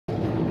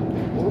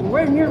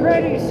When you're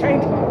ready,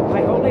 Saint,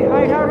 my holy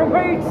hideout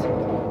awaits.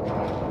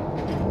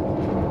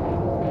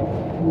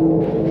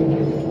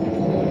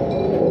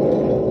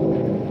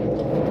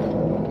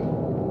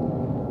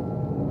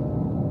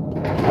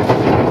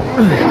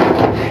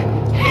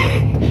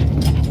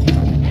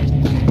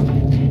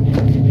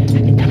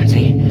 Come and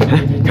see.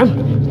 Huh?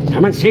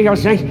 Come and see, O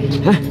Saint.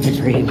 Huh? The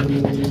dream,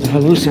 the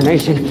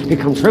hallucination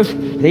become truth.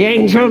 The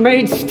angel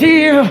made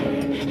steel.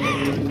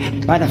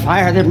 By the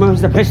fire that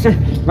moves the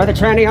piston, by the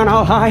tranny on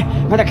all high,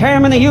 by the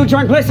cam and the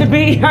U-joint blessed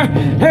be,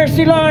 there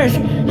she lies,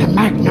 the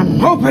Magnum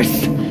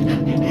Opus.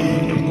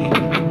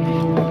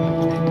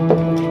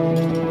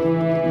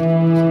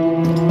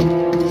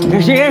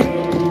 There she is.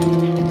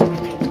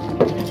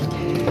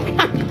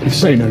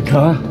 This ain't her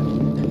car.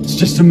 It's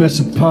just a mess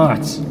of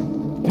parts.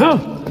 No.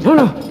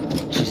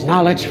 She's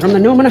knowledge from the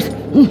numinous,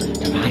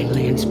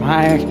 divinely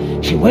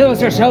inspired. She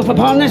wills herself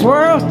upon this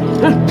world.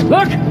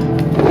 Look!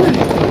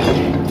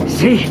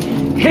 See?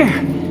 Here,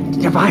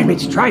 divine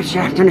meets drive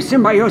shaft and a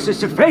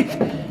symbiosis of faith.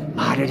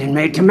 Modded and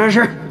made to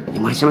measure. You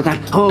want some of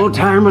that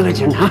old-time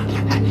religion, huh?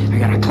 I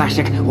got a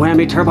classic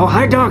whammy turbo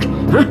high dog.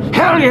 Huh?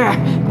 Hell yeah!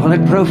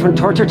 Bulletproof and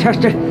torture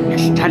tested.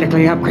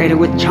 Aesthetically upgraded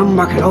with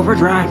Chumbucket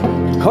overdrive.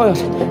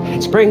 Coils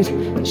and springs,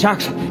 and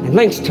shocks and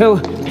links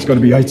too. It's gotta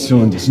be 8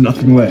 cylinders,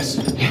 nothing less.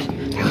 Yes,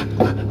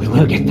 we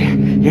will get there.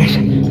 Yes.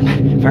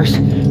 First,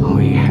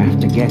 we have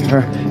to get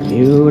her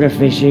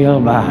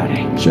beautificial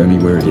body. Show me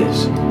where it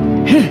is.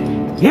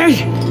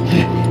 Yes!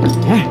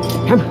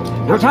 Come,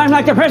 no time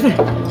like the present.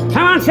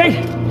 Come on, Saint.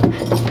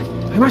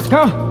 We must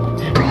go.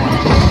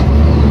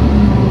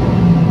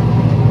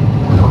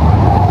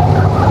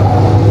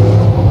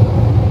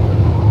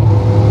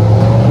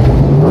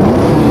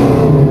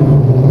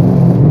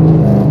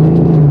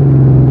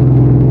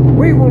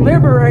 We will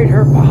liberate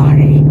her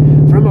body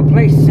from a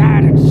place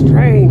sad and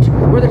strange,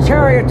 where the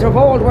chariots of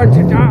old went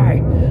to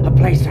die. A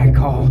place I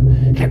call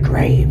the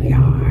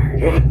graveyard.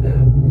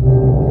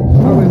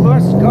 But we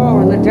must go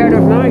in the dead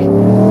of night.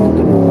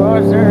 The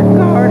Buzzard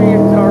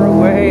guardians are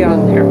away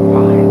on their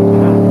fine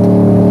hunt.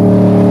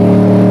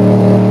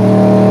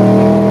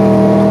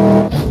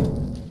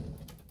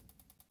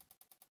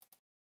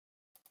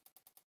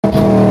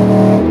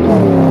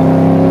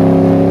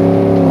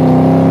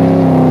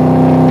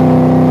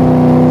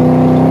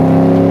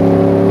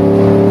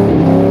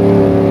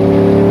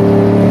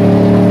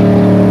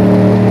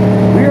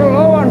 We're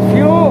low on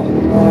fuel.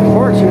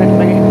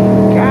 Unfortunately,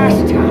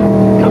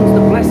 Gastown comes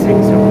the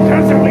blessings of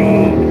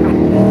gasoline.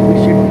 We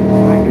should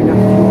find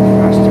enough fuel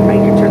for us to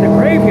make it to the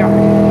graveyard.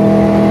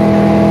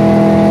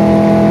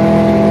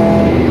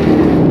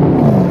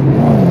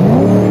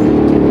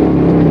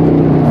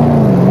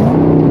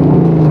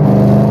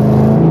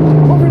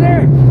 Over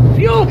there!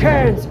 Fuel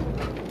cans!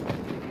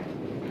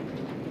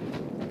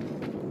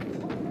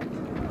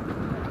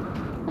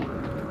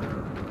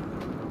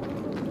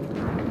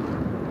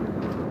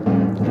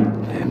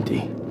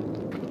 Empty.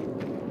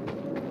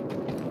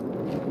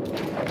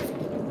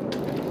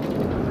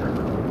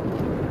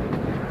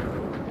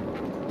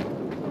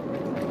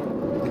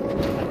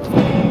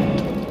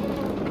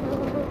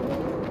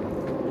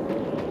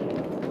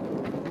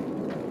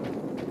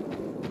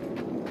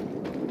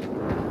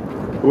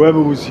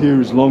 Whoever was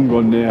here is long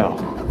gone now.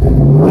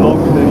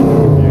 Long with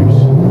anything of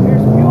use.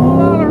 There's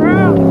fuel all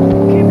around.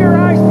 Keep your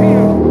eyes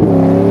peeled.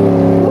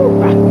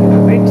 Ooh, a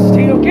big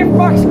steel gift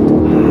box.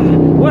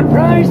 What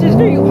prizes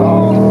do you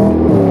hold?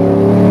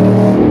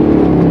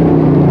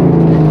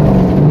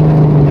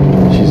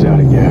 She's out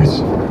of gas.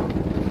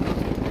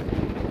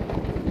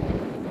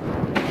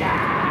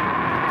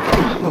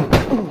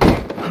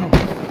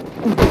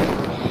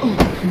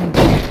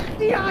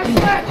 The eyes.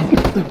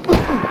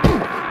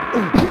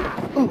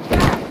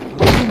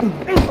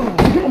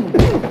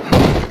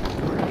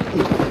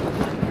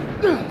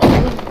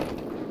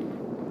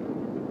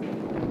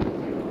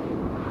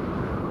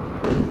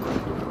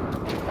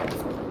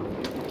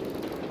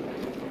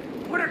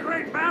 What a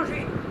great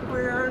bounty!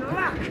 We're in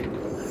luck!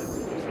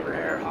 This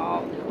rare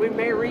haul, we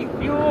may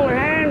refuel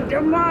and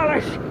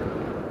demolish!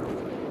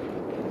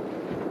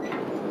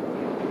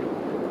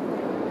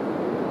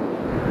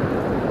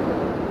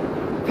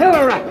 Fill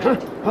her up, huh?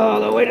 All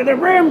the way to the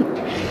brim!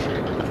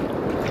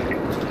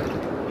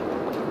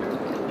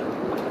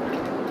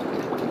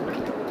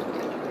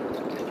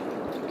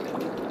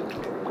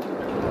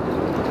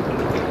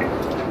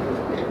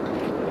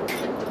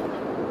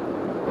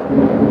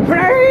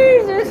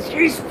 Praises!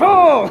 She's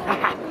full!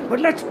 But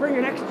let's bring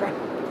an extra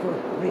for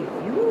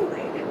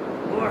refueling.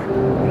 Or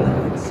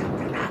blowing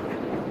something up.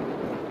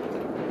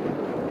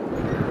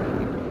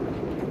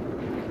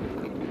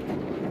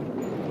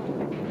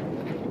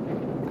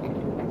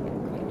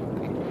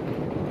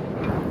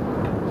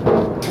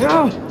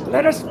 Now,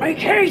 let us make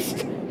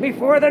haste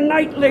before the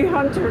nightly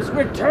hunters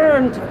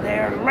return to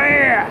their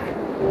lair.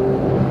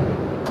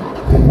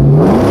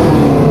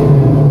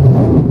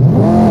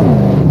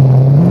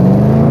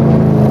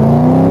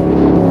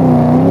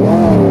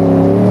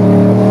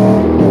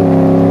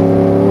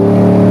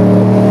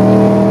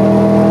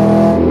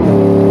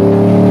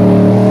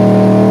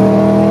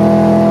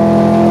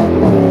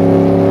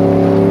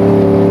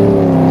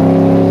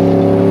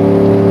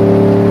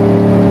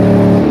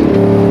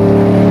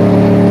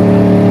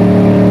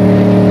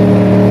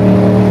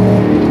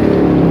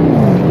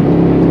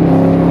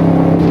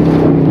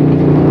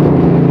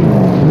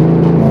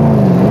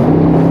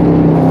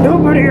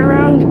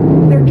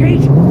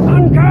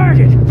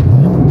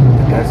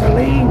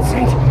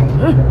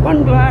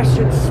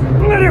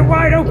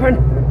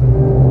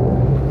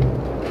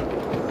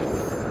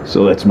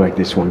 So let's make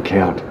this one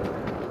count.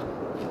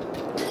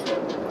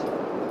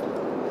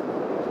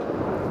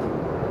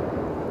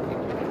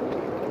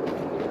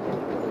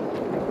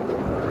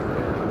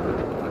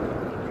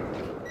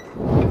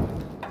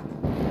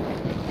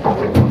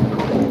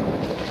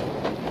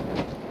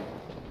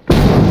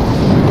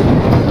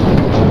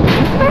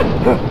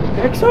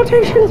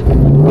 Exaltations!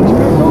 These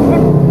doors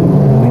open!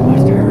 We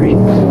must hurry.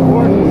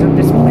 Wardens of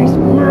this place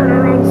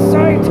murder on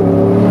sight!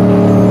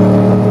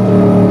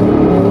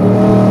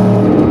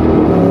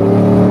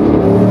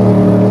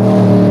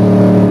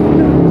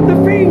 The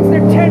fiends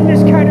that tend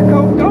this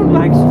catacomb don't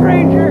like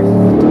strangers!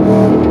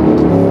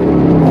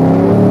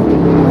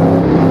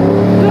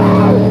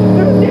 No!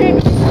 There's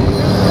things!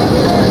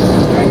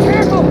 Be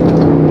careful!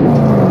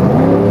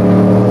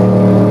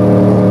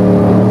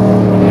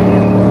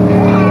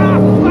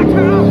 Watch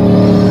out!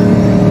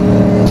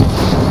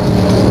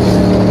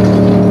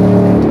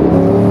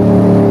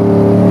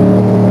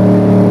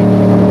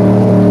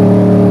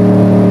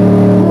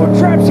 More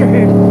traps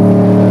ahead!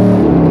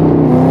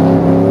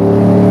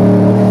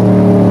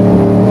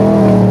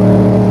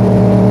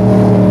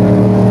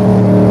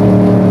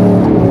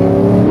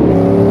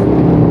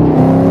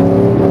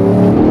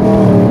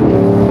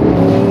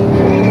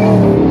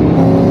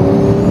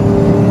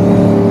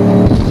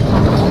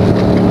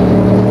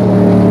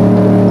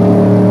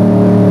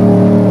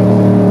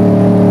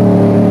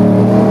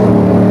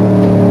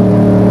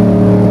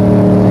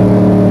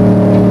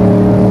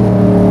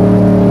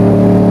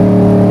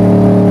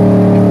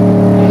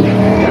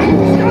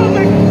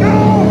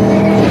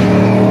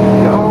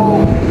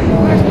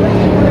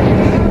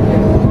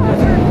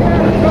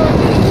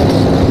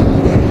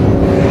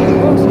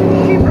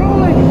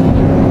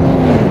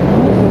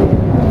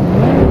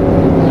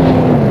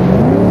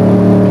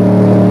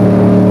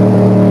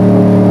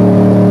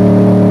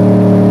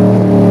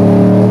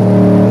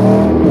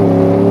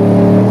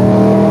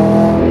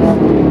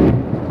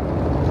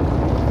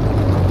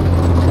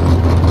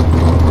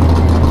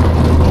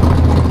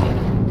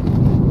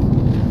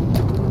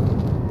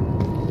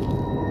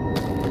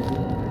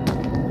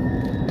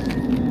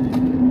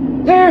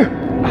 There!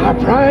 Our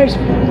prize!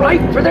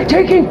 Right for the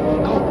taking!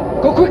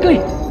 Go quickly!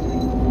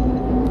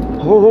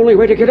 The only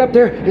way to get up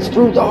there is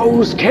through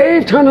those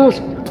cave tunnels!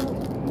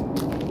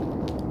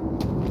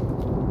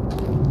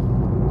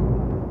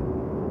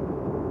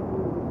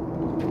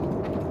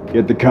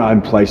 Get the car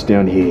in place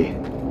down here.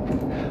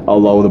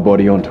 I'll lower the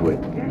body onto it.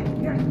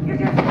 Yes.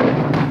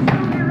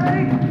 Are you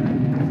ready?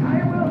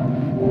 I will.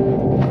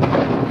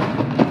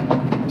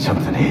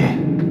 Something here.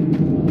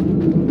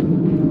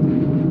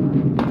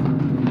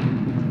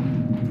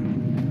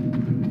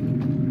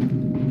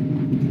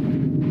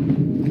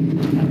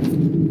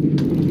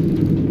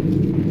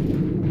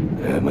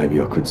 Maybe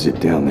I could sit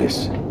down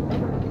this.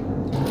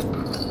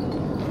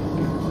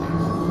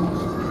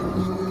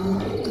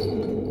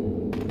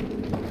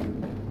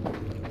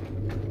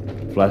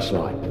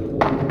 Flashlight.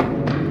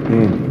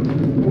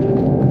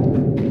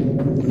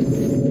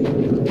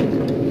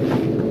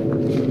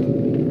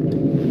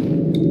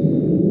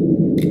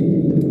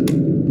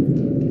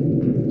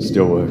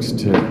 Still works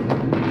too.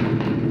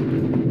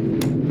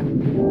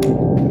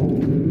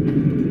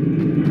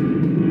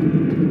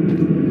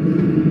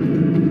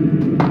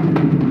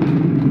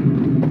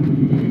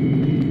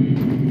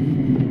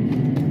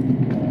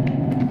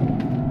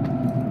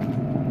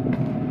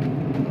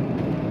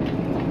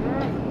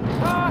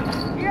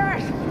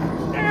 Yes!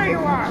 There you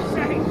are,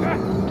 Saint!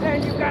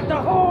 And you got the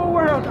whole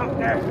world up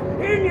there,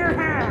 in your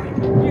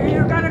hand!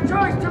 You got a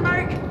choice to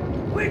make!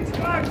 Which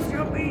one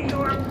shall be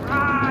your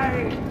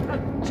bride?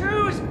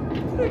 Choose!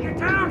 Get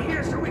down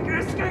here so we can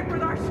escape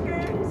with our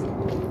skins!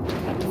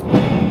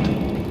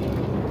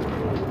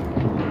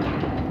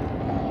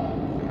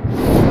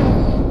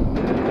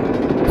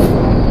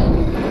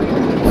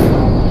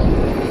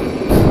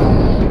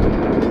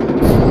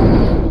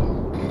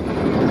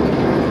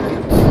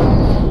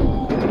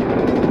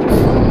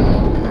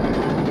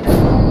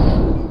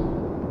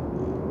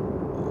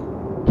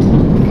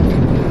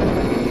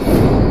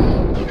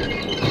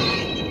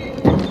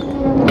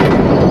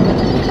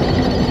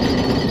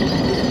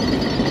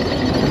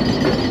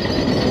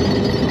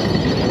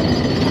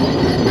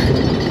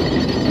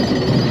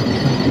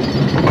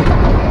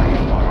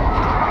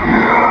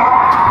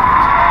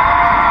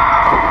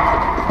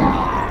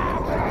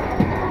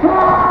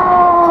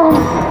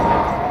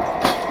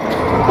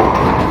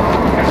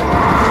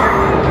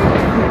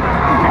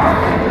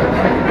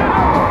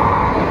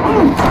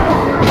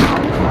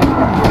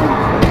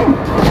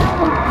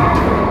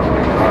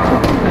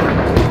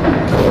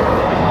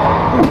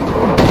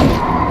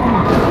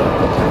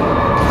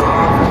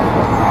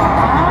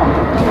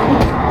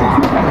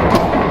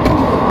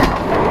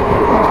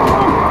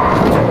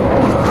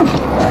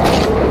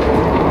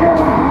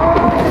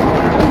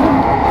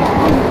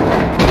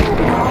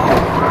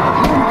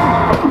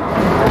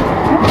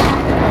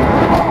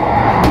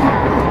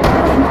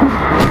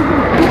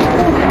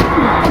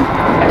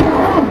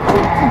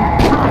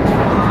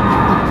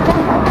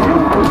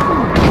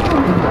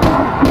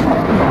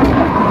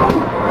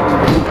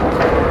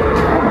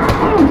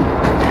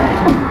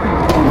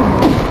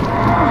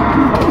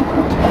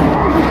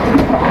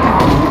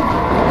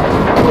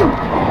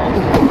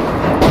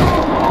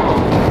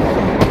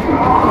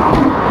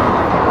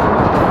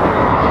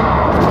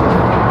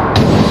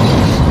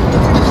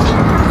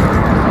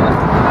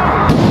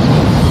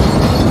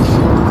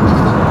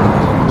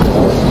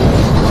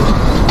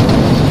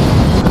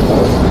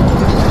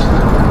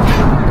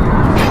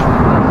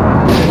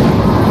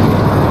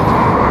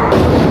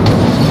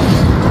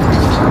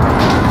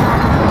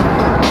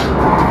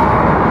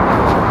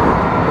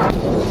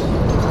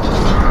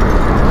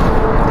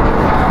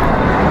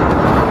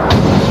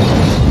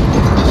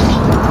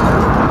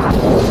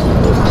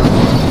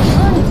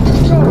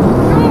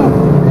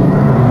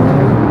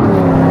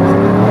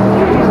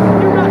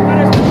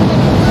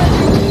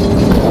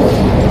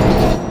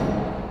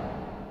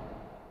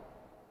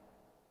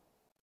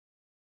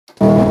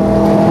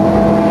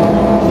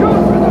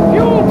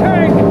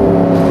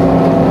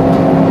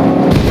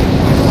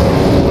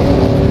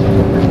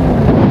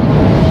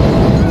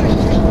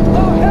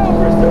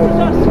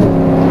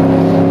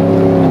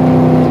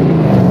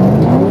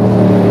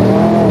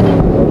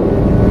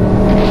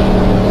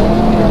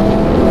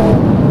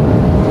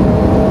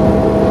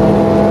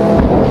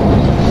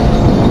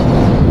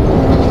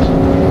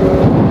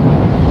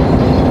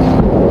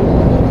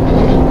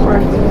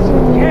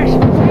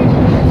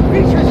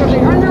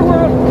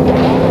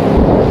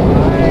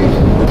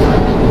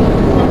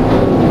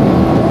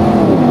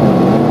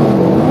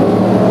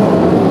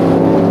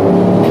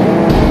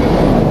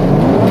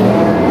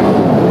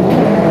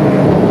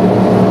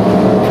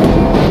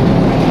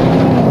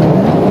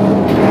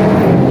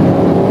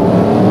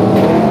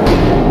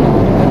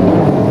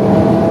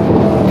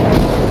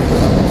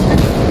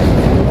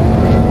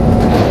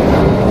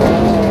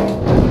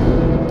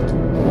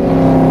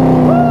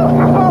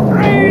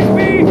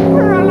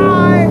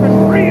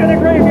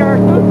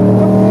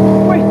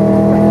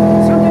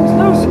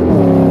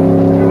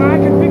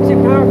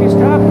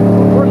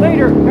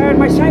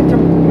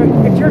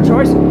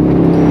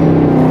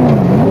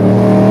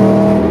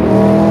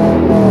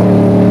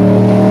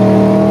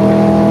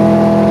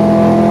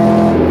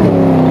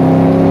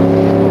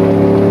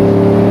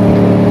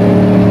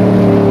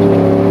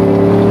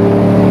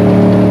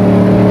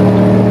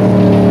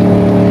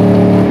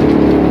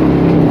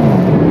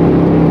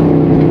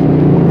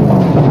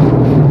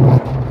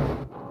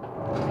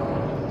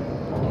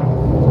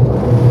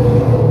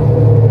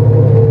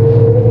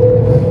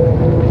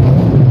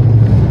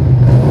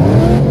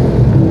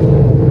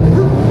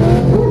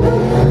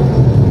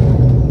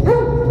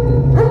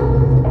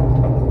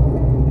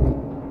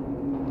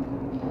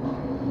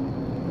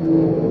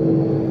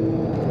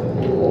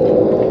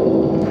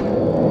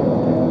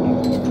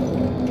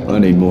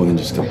 need more than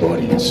just a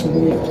body and some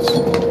wheels.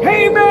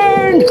 Hey,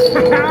 men!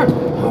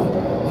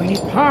 Oh, we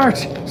need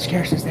parts,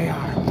 scarce as they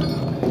are.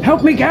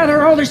 Help me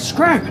gather all this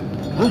scrap.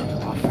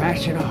 I'll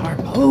fashion a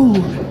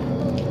harpoon.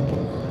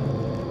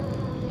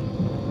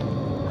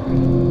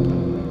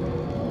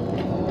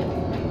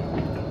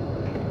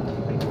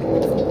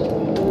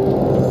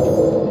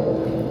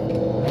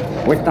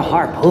 With the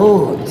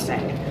harpoon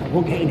set,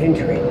 we'll gain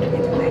entry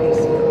into many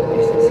sealed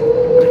places.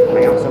 It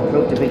may also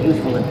prove to be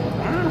useful in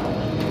battle.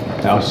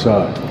 How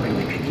so?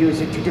 We could use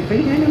it to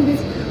defeat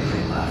enemies. I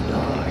love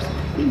doors,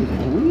 even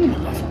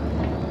wheels.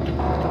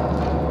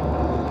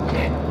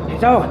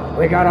 So,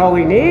 we got all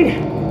we need?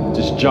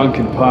 Just junk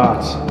and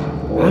parts.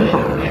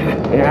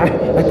 Yeah,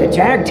 but the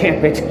jag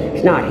tip,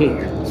 it's not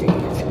here. See,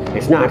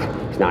 it's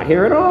not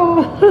here at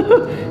all.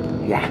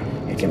 Yeah,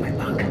 it's in my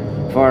bunk.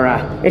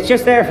 It's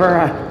just there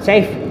for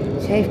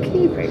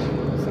safekeeping.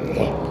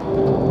 See?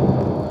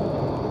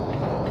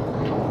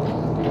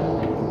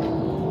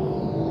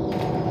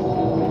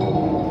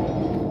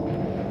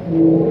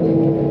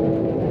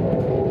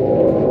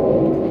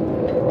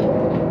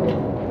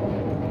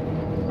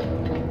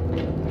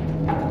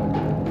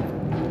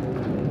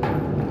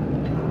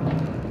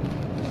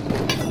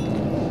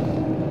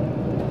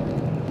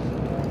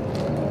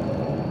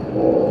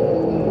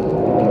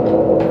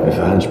 If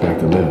the hunchback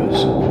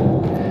delivers,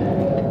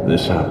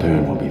 this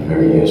harpoon will be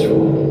very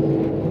useful.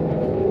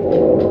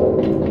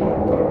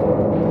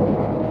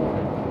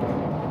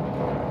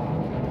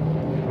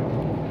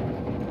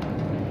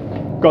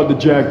 Got the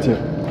jag tip.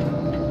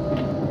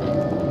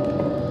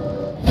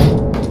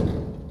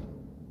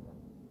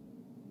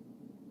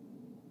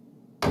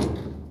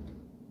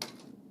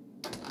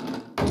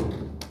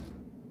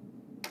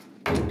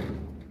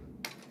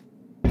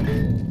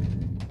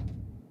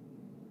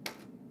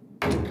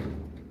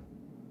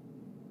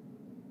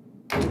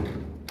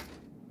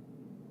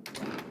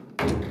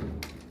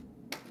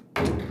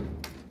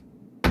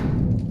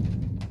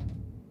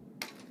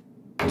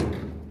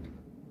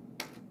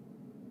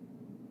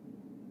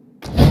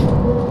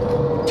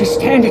 To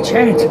stand a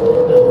chance,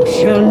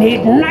 she'll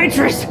need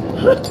nitrous.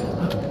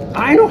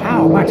 I know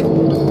how, but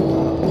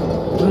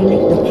we'll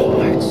need the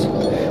parts.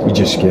 We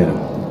just get them.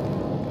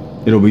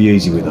 It'll be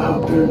easy with the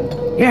harpoon.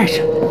 Yes,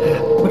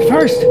 but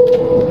first,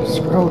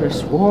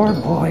 Scrotus War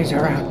Boys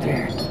are out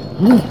there.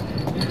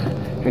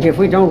 And if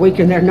we don't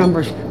weaken their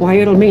numbers, why,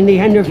 it'll mean the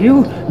end of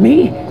you,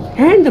 me,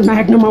 and the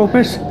Magnum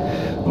Opus.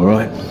 All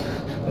right,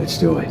 let's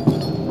do it.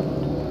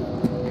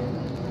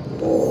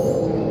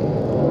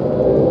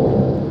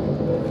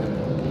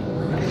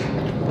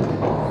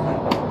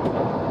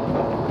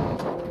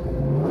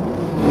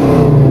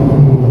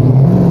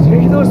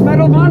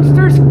 Metal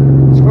monsters?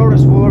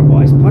 Scrotus War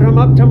Boys put them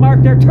up to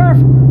mark their turf.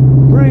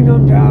 Bring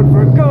them down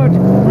for good.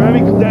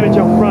 Ramming some damage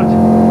up front,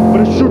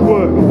 but it should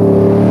work.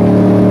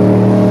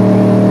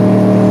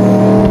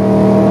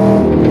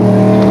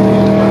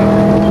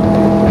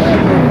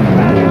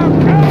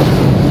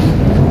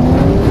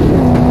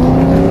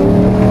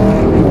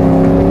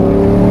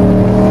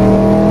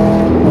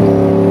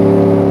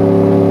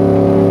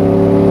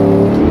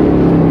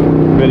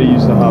 Better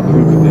use the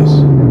harpoon for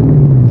this.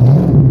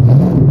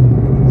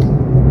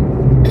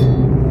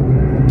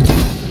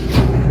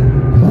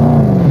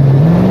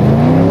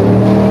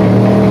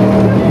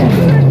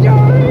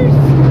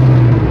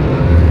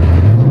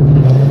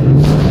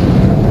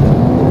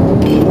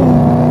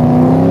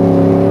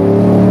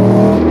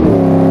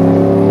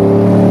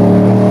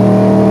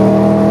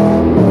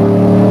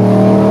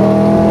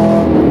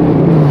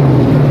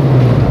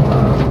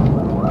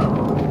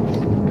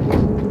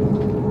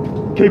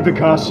 Keep the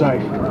car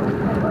safe.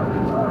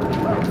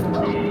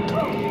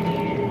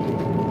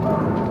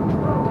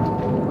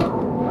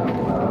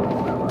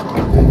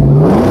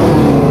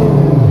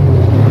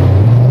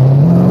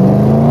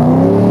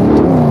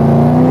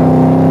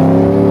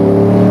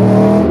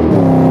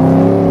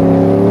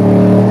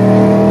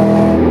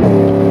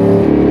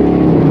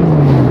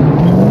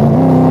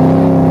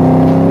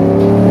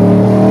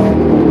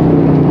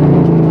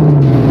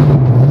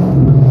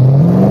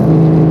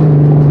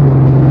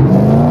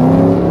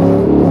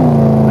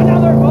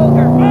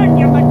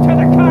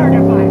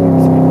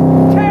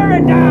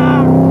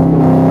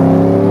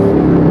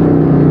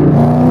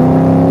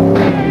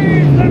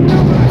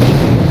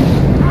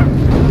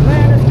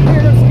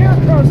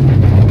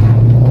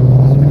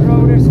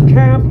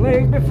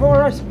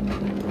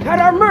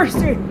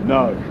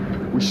 No,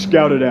 we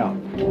scouted out.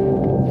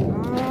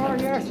 Oh,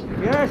 yes,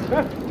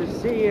 to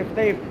see if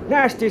they've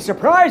nasty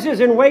surprises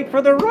in wait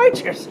for the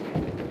righteous.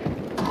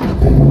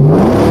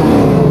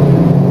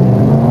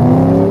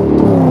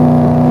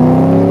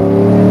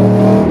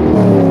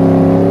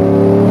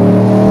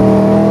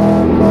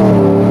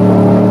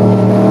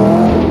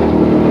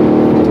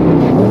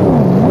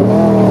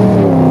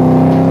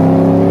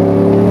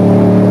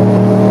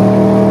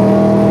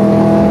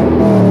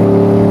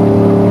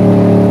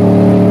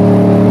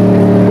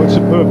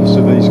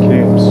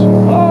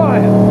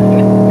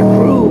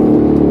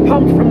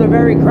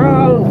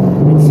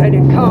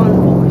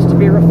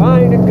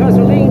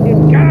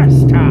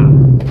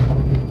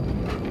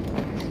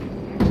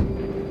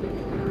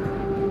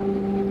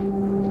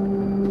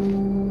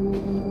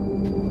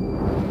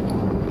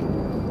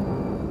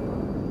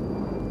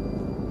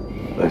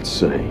 Let's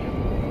see.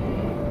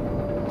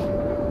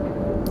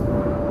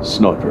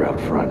 Sniper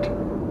out front.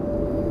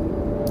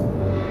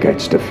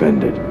 Gates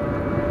defended.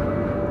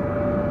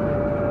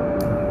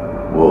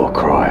 War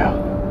crier.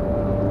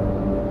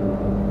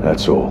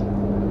 That's all.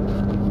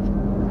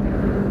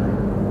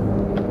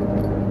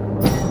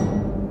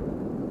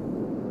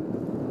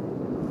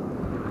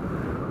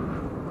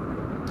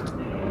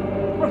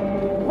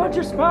 What'd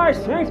you spy,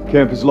 Saint?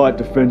 Camp is light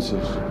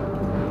defenses.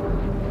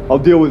 I'll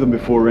deal with them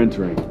before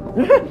entering.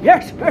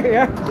 Yes,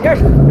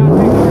 yes.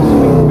 Nothing your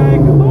sweet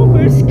Magnum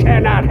Opus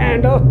cannot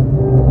handle.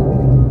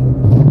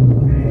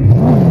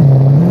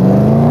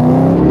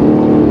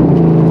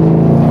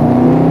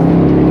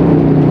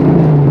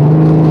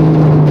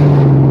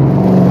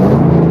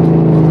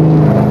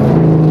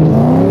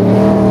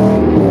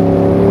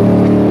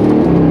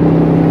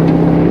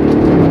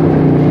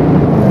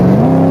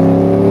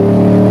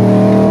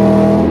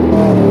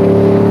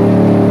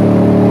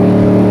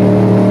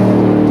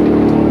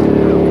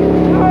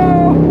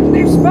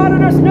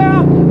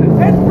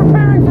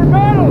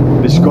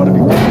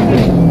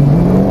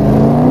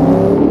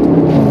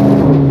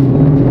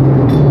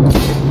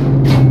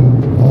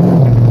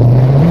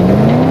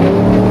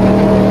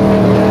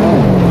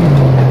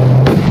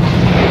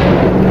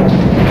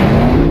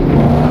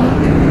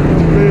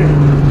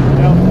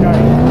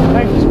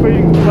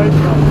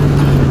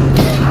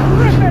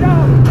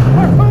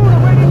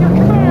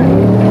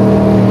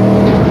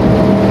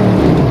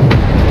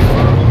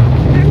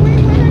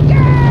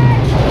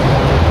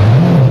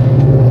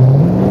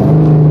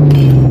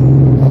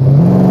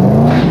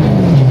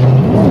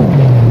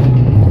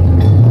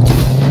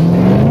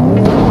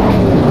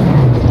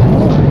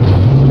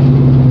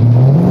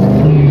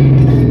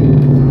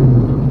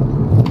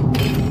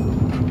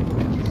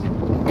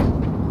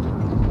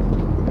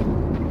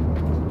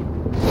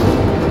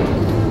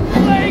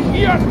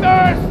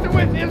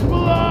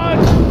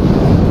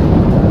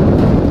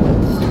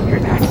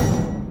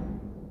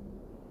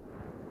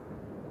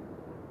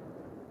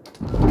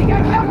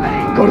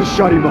 Gotta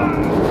shut him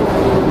up.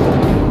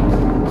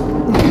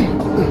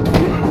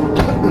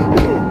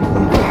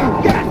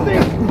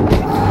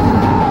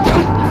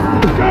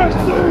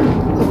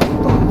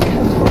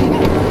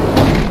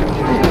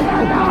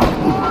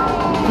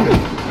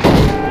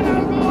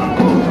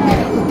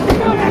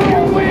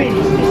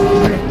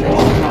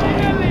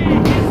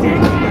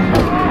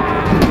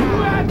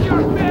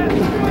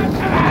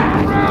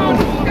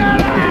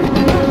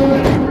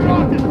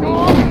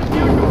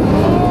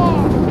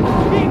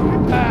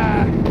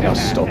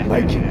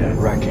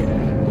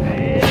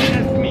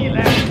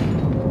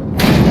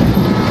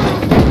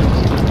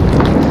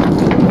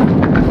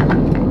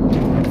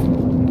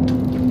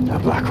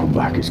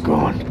 Is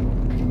gone.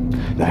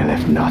 They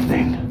left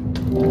nothing.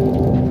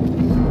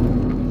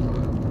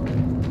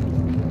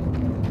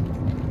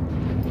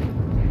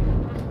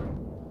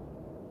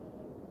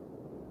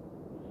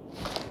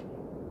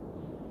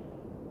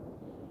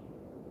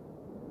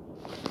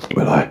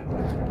 Will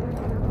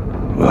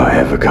I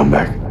ever come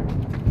back?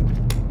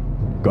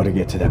 Gotta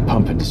get to that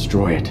pump and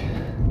destroy it.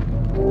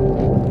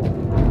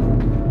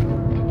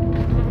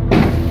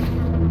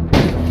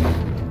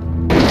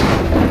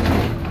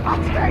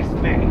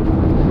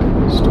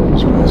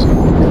 Storm's rising.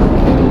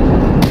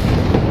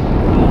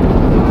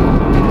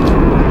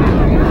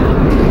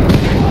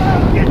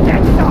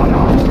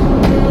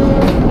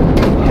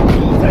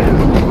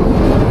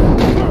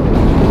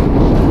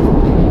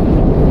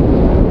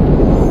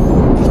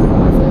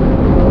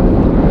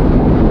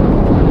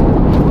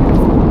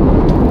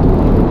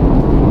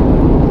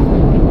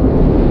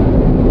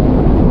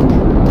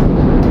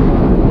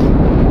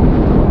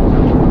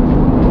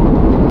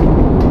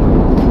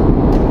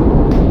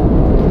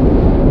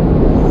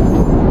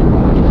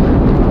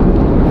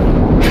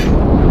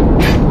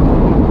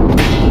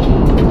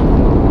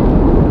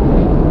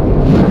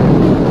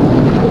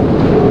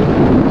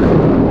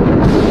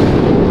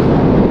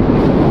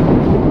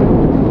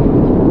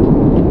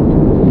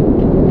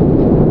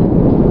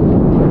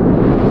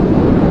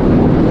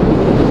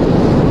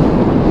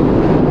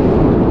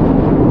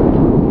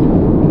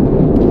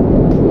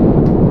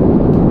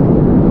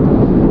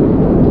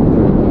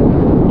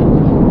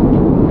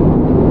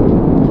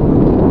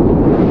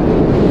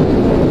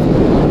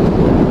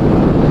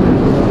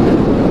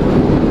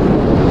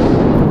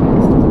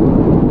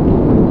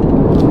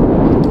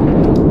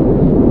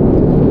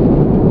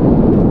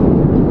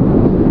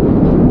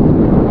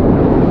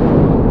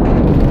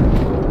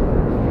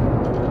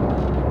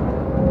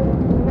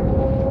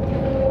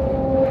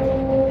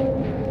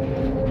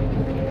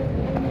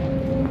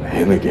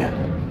 Him again.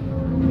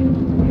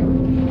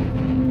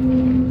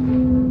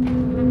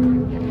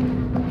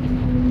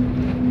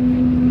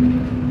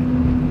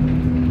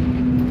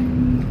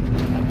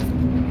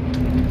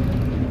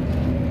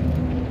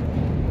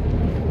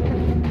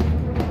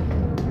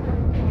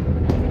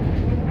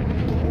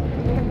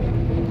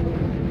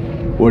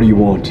 What do you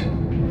want?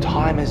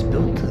 Time has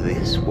built to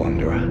this,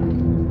 Wanderer.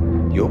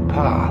 Your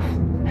path,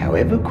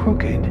 however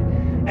crooked,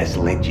 has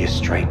led you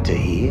straight to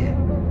here.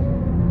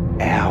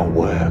 Our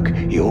work,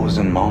 yours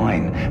and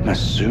mine,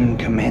 must soon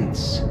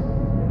commence.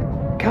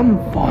 Come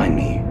find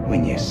me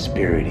when your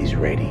spirit is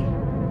ready.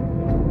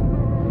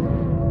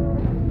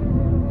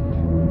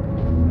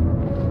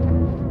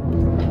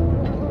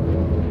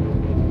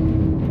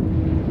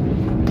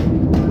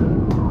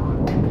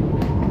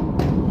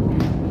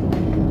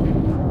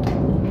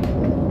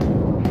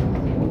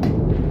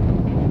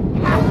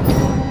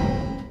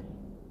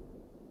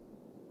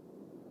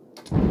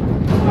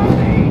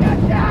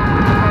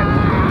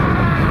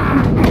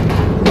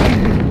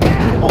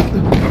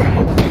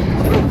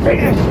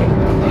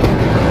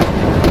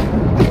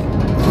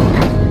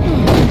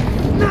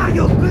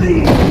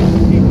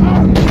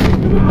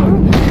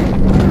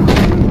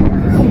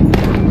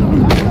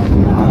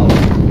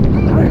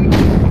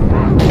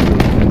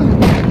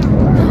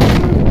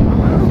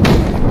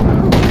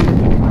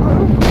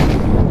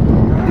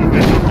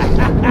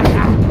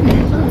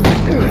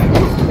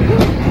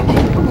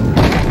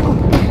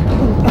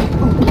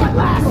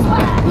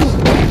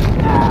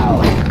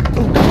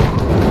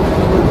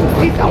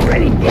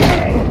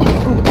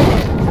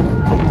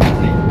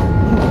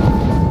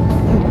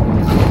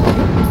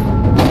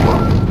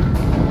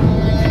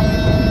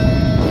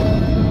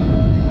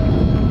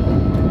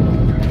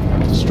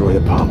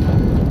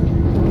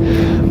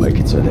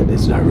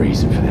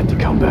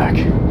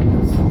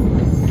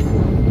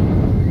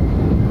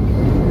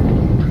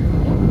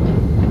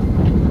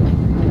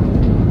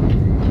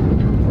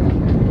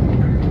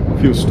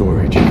 Fuel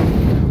storage.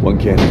 One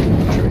can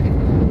do the trick.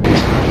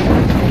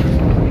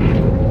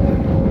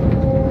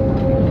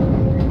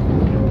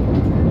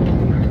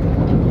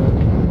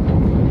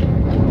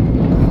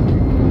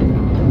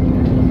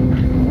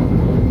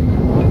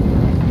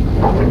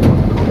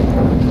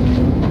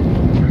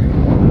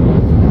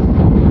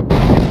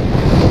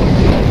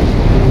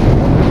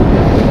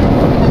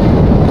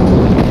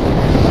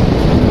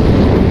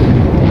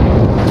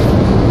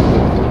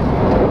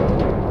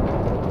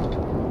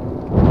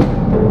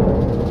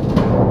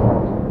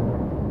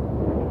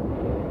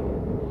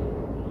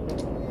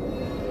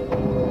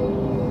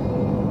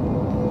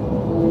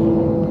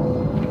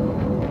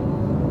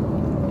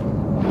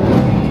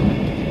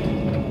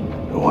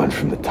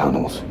 From the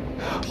tunnels.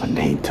 I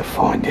need to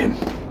find him.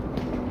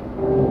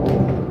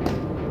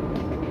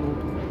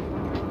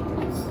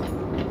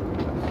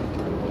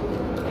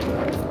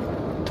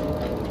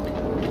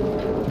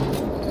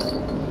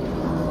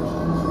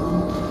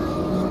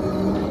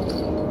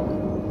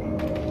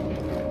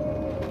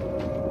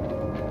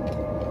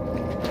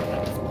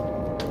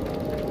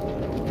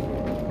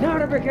 Now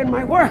to begin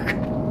my work.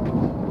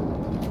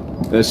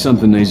 There's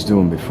something he's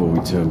doing before we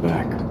turn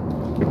back.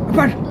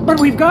 But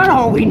we've got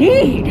all we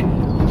need.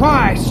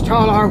 Why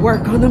stall our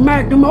work on the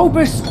Magnum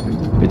Opus?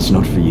 It's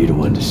not for you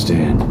to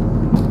understand.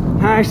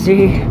 I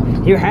see.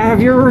 You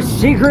have your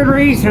secret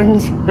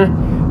reasons.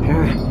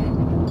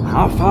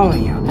 I'll follow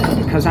you,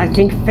 because I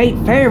think fate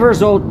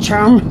favors old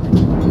chum.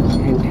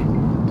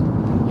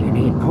 And you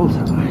need both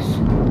of us.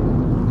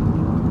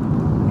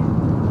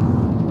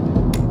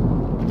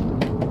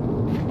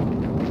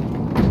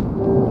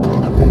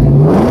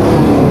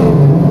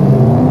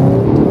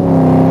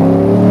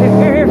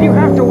 If you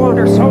have to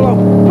wander solo,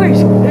 please,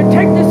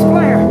 take this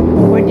flare.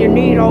 When you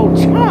need old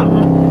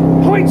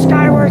chum, point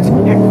skywards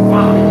and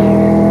fire.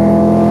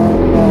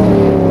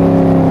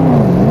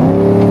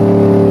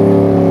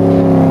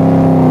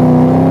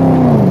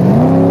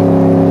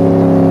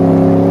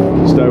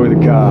 Stay with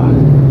the car.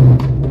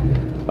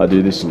 I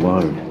do this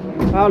alone.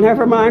 Oh,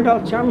 never mind,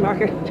 old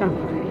Chumbucket.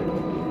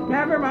 Chumbucket.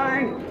 Never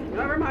mind.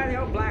 Never mind the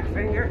old black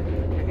finger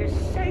and his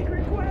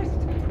sacred quest.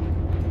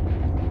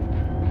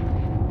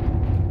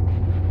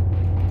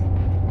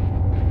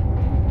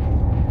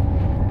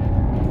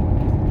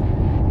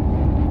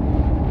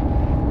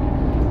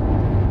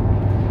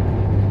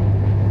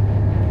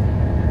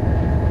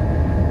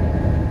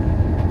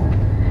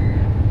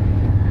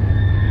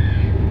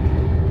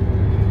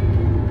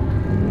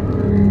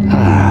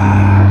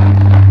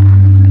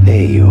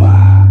 There you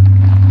are.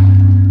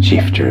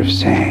 Shifter of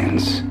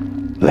sands,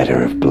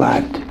 letter of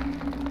blood,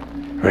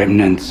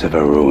 remnants of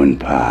a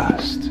ruined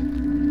past.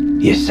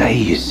 You say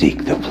you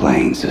seek the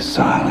plains of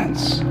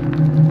silence,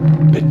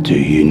 but do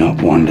you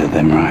not wander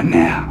them right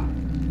now?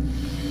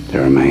 The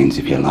remains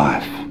of your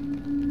life,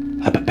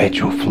 a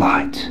perpetual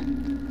flight,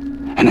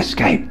 an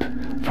escape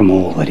from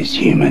all that is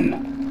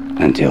human,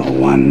 until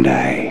one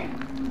day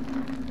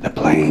the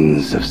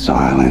plains of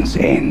silence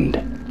end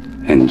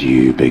and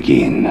you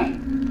begin.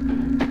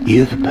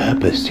 You've a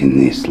purpose in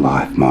this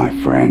life, my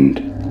friend,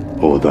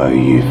 although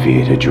you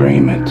fear to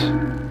dream it.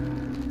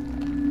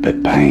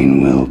 But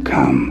pain will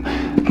come,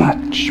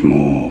 much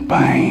more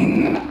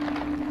pain,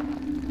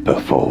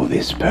 before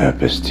this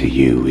purpose to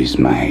you is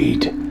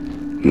made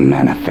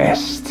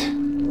manifest.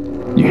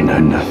 You know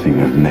nothing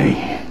of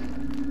me.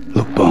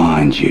 Look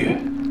behind you,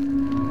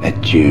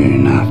 at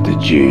dune after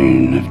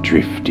dune of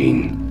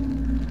drifting,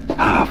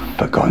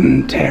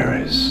 half-forgotten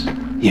terrors.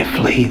 You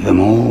flee them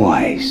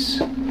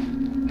always,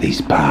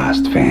 these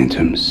past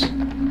phantoms,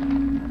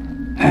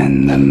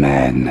 and the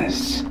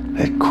madness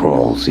that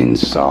crawls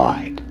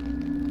inside.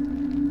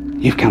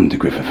 You've come to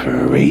Griffer for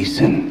a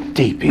reason.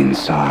 Deep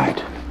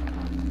inside,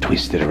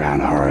 twisted around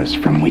horrors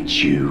from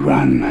which you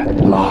run,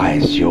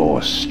 lies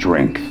your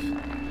strength.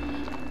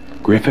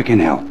 Griffer can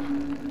help.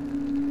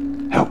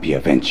 Help you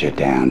venture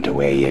down to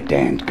where you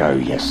daren't go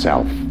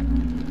yourself.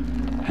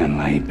 And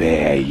lay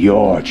bare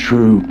your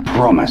true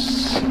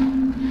promise.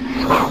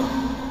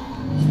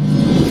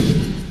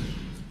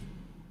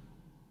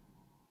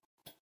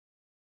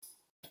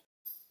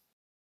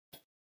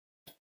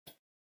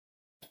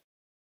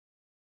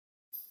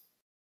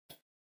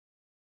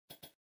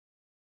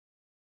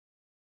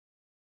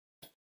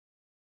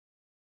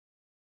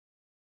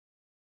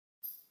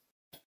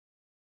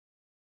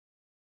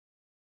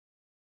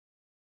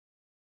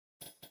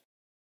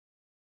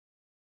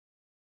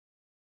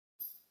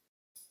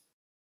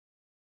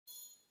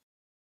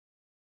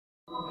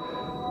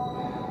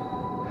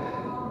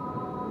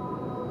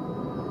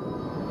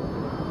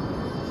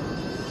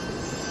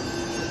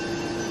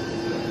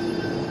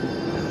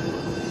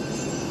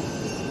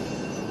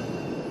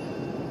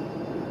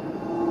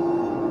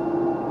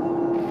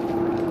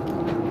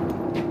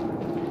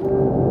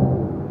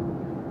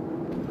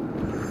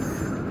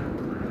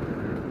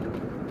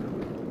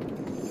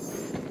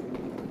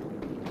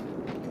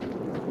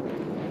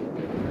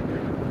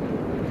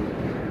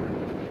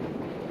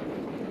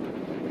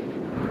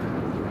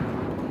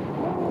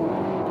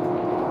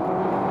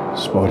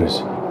 Spotters.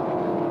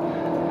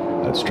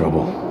 That's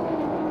trouble.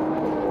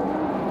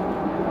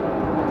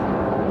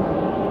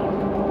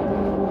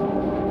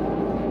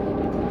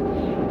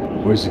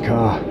 Where's the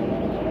car?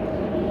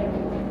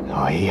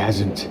 Oh, he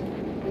hasn't.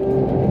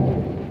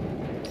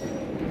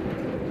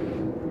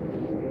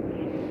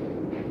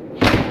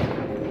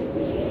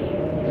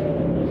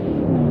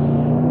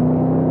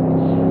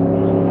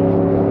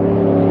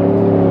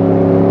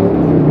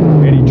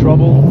 Any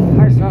trouble?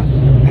 I saw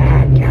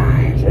bad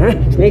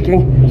guys,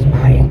 sneaking,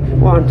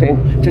 spying,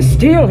 wanting to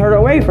steal her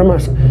away from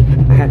us.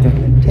 I had to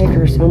take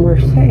her somewhere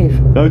safe.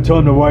 No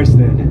time to waste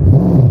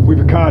then. We've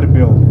a car to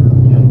build.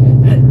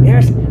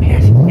 Yes,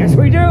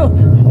 we do.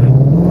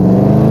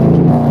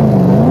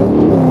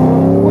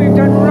 We've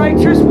done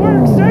righteous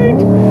work,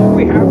 Saint.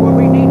 We have what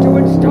we need to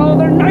install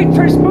the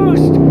nitrous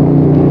boost.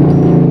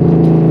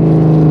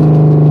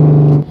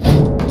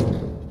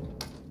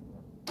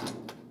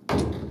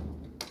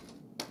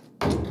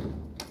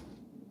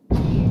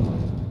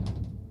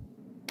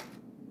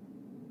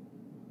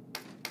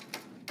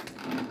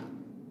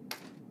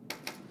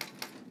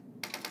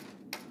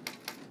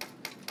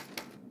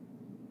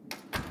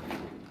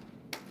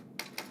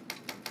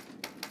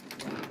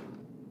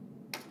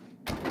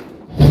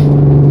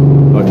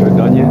 Nitro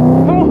done yet?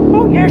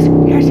 Oh, yes,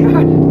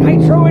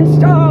 nitro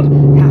installed.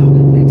 Now,